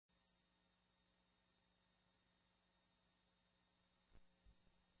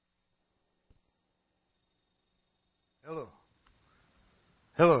Hello.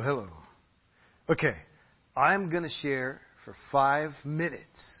 Hello. Okay, I'm going to share for 5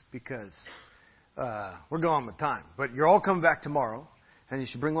 minutes because we're going with time. But you're all coming back tomorrow, and you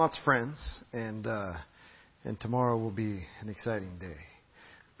should bring lots of friends, and tomorrow will be an exciting day.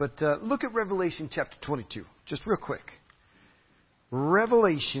 But look at Revelation chapter 22, just real quick.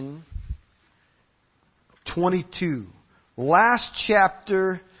 Revelation 22, last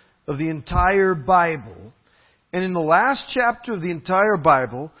chapter of the entire Bible. And in the last chapter of the entire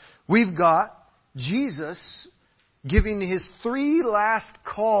Bible, we've got Jesus giving his 3 last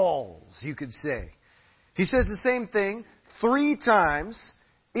calls, you could say. He says the same thing 3 times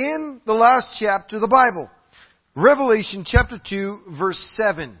in the last chapter of the Bible. Revelation chapter 2, verse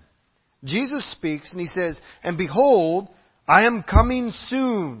 7. Jesus speaks and he says, "And behold, I am coming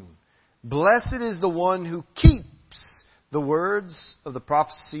soon. Blessed is the one who keeps the words of the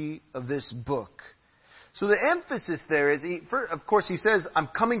prophecy of this book." So the emphasis there is, of course, he says, "I'm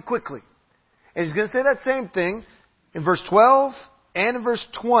coming quickly." And he's going to say that same thing in verse 12 and in verse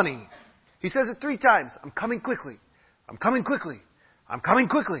 20. He says it 3 times. "I'm coming quickly. I'm coming quickly. I'm coming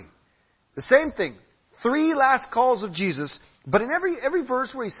quickly." The same thing. 3 last calls of Jesus. But in every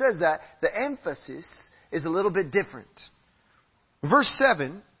verse where he says that, the emphasis is a little bit different. Verse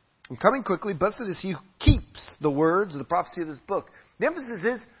 7, "I'm coming quickly. Blessed is he who keeps the words of the prophecy of this book." The emphasis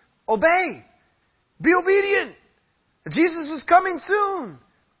is obey. Be obedient. Jesus is coming soon.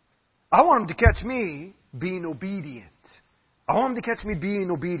 I want him to catch me being obedient. I want him to catch me being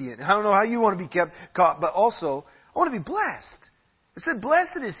obedient. I don't know how you want to be caught, but also, I want to be blessed. It said,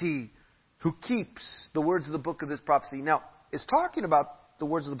 "Blessed is he who keeps the words of the book of this prophecy." Now, it's talking about the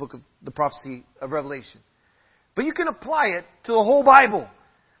words of the book of the prophecy of Revelation. But you can apply it to the whole Bible.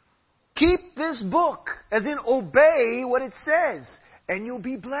 Keep this book, as in obey what it says, and you'll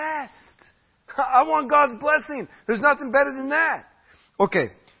be blessed. I want God's blessing. There's nothing better than that.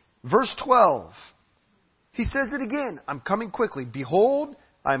 Okay, verse 12. He says it again. "I'm coming quickly. Behold,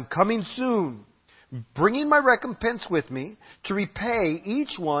 I'm coming soon, bringing my recompense with me to repay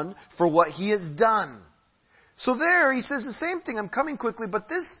each one for what he has done." So there he says the same thing. I'm coming quickly, but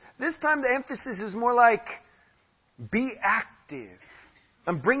this time the emphasis is more like, be active.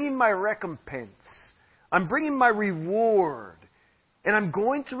 I'm bringing my recompense. I'm bringing my reward. And I'm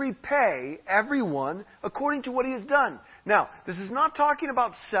going to repay everyone according to what he has done. Now, this is not talking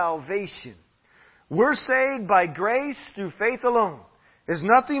about salvation. We're saved by grace through faith alone. There's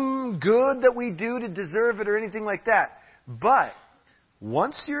nothing good that we do to deserve it or anything like that. But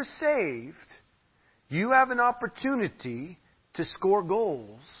once you're saved, you have an opportunity to score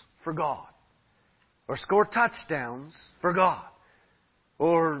goals for God. Or score touchdowns for God.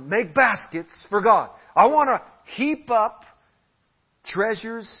 Or make baskets for God. I want to heap up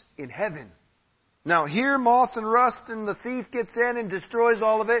treasures in heaven. Now here moth and rust and the thief gets in and destroys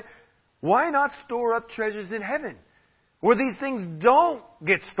all of it. Why not store up treasures in heaven, where these things don't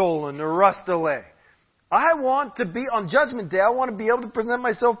get stolen or rust away? I want to be, on Judgment Day, I want to be able to present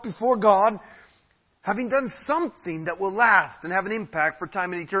myself before God having done something that will last and have an impact for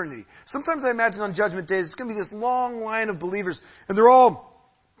time and eternity. Sometimes I imagine on Judgment Day, there's going to be this long line of believers, and they're all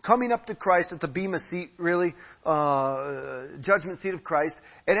coming up to Christ at the Bema seat, really, judgment seat of Christ,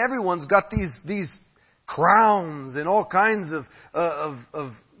 and everyone's got these crowns and all kinds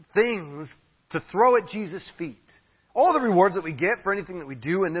of things to throw at Jesus' feet. All the rewards that we get for anything that we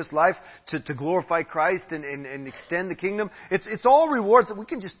do in this life to glorify Christ and extend the kingdom, it's all rewards that we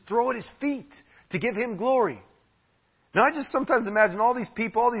can just throw at his feet to give him glory. Now, I just sometimes imagine all these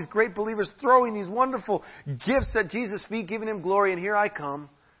people, all these great believers throwing these wonderful gifts at Jesus' feet, giving him glory, and here I come.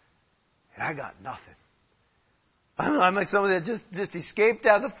 And I got nothing. I'm like somebody that just escaped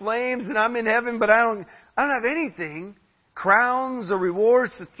out of the flames, and I'm in heaven, but I don't have anything, crowns or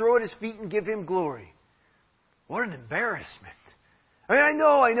rewards to throw at his feet and give him glory. What an embarrassment. I mean,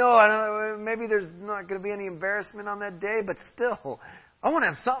 I know, maybe there's not going to be any embarrassment on that day, but still, I want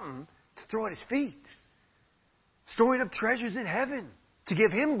to have something to throw at his feet. Storing up treasures in heaven to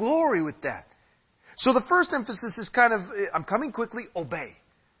give him glory with that. So the first emphasis is kind of, I'm coming quickly, obey.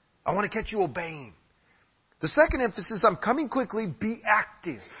 I want to catch you obeying. The second emphasis, I'm coming quickly, be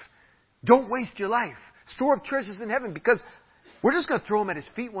active. Don't waste your life. Store up treasures in heaven, because we're just going to throw them at his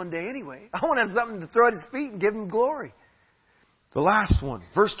feet one day anyway. I want to have something to throw at his feet and give him glory. The last one,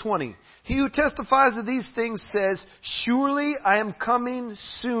 verse 20. "He who testifies of these things says, surely I am coming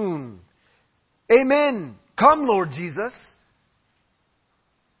soon. Amen. Come, Lord Jesus."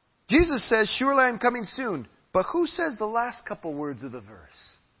 Jesus says, surely I am coming soon. But who says the last couple words of the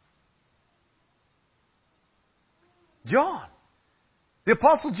verse? John. The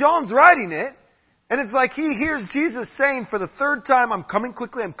Apostle John's writing it, And it's like he hears Jesus saying for the third time, I'm coming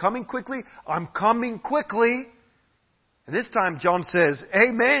quickly, I'm coming quickly, I'm coming quickly. And this time John says,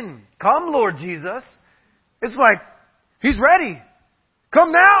 Amen. Come, Lord Jesus. It's like, He's ready.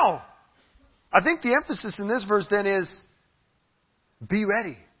 Come now. I think the emphasis in this verse then is, be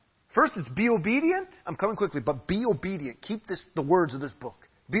ready. First it's be obedient. I'm coming quickly, but be obedient. Keep the words of this book.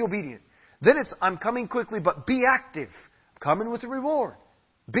 Be obedient. Then it's, I'm coming quickly, but be active. I'm coming with a reward.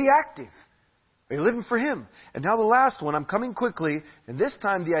 Be active. Are you living for Him? And now the last one, I'm coming quickly. And this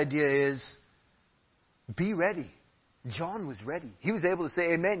time the idea is, be ready. John was ready. He was able to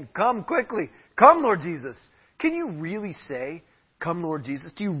say, Amen. Come quickly. Come, Lord Jesus. Can you really say, come, Lord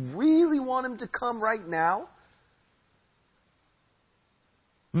Jesus? Do you really want Him to come right now?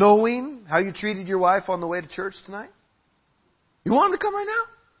 Knowing how you treated your wife on the way to church tonight? You want Him to come right now?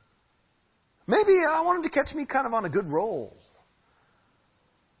 Maybe I want Him to catch me kind of on a good roll.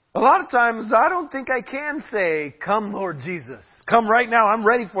 A lot of times, I don't think I can say, come, Lord Jesus. Come right now. I'm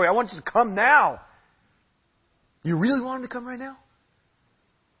ready for you. I want you to come now. You really want Him to come right now?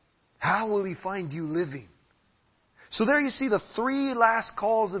 How will He find you living? So there you see the three last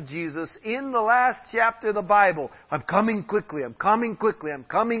calls of Jesus in the last chapter of the Bible. I'm coming quickly. I'm coming quickly. I'm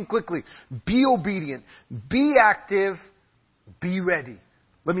coming quickly. Be obedient. Be active. Be ready.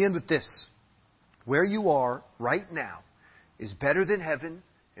 Let me end with this. Where you are right now is better than heaven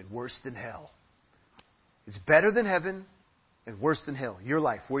and worse than hell. It's better than heaven and worse than hell. Your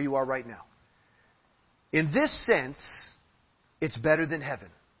life, where you are right now. In this sense, it's better than heaven.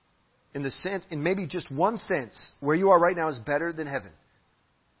 In maybe just one sense, where you are right now is better than heaven.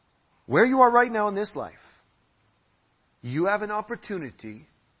 Where you are right now in this life, you have an opportunity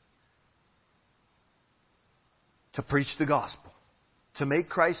to preach the gospel, to make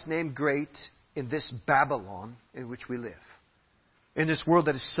Christ's name great in this Babylon in which we live. In this world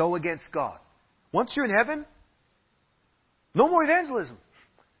that is so against God. Once you're in heaven, no more evangelism.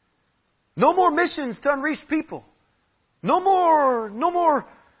 No more missions to unreached people. No more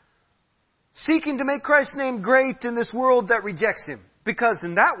seeking to make Christ's name great in this world that rejects Him. Because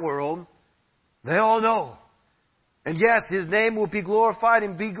in that world, they all know. And yes, His name will be glorified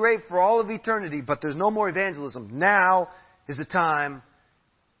and be great for all of eternity. But there's no more evangelism. Now is the time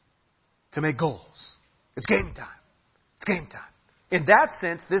to make goals. It's game time. It's game time. In that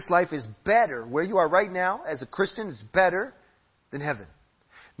sense, this life is better. Where you are right now, as a Christian, is better than heaven.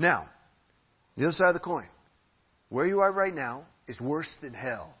 Now, the other side of the coin. Where you are right now is worse than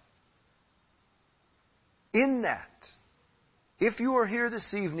hell. In that, if you are here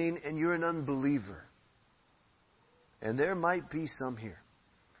this evening and you're an unbeliever, and there might be some here,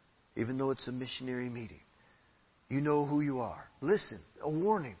 even though it's a missionary meeting, you know who you are. Listen, a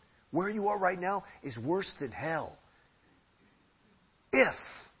warning. Where you are right now is worse than hell. If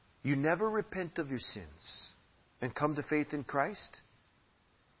you never repent of your sins and come to faith in Christ,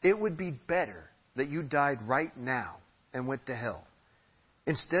 it would be better that you died right now and went to hell,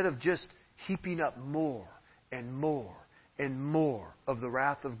 instead of just heaping up more and more and more of the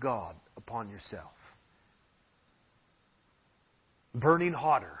wrath of God upon yourself. Burning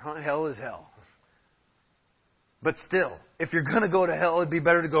hotter. Hell is hell. But still, if you're going to go to hell, it'd be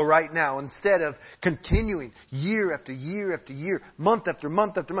better to go right now instead of continuing year after year after year, month after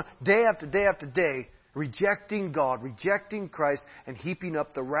month after month, day after day after day, rejecting God, rejecting Christ, and heaping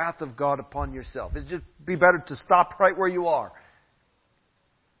up the wrath of God upon yourself. It'd just be better to stop right where you are.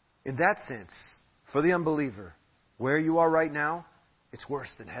 In that sense, for the unbeliever, where you are right now, it's worse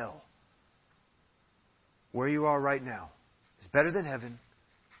than hell. Where you are right now is better than heaven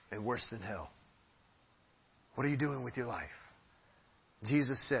and worse than hell. What are you doing with your life?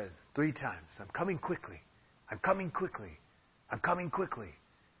 Jesus said 3 times, I'm coming quickly. I'm coming quickly. I'm coming quickly.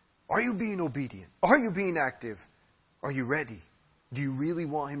 Are you being obedient? Are you being active? Are you ready? Do you really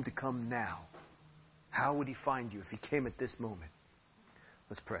want Him to come now? How would He find you if He came at this moment?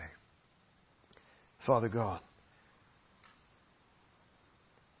 Let's pray. Father God,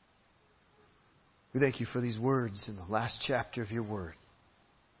 we thank You for these words in the last chapter of Your Word,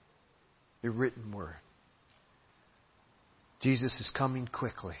 Your written Word. Jesus is coming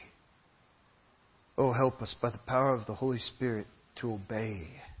quickly. Oh, help us by the power of the Holy Spirit to obey,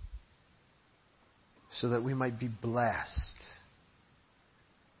 so that we might be blessed.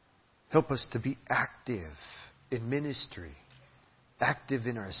 Help us to be active in ministry, active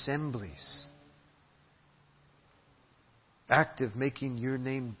in our assemblies, active making Your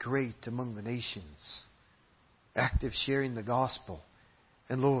name great among the nations, active sharing the gospel.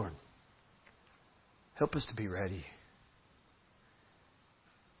 And Lord, help us to be ready,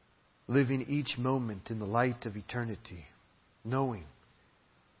 living each moment in the light of eternity, knowing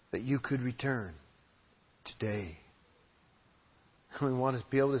that You could return today. We want to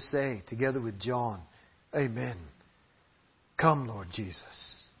be able to say, together with John, Amen. Come, Lord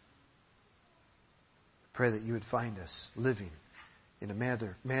Jesus. Pray that you would find us living in a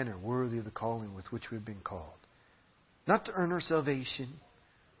manner worthy of the calling with which we've been called. Not to earn our salvation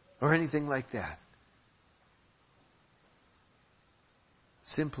or anything like that.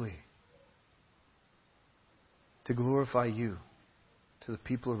 Simply to glorify you to the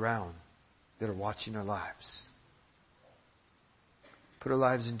people around that are watching our lives. Put our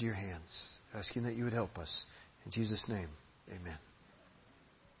lives into your hands, asking that you would help us. In Jesus' name, amen.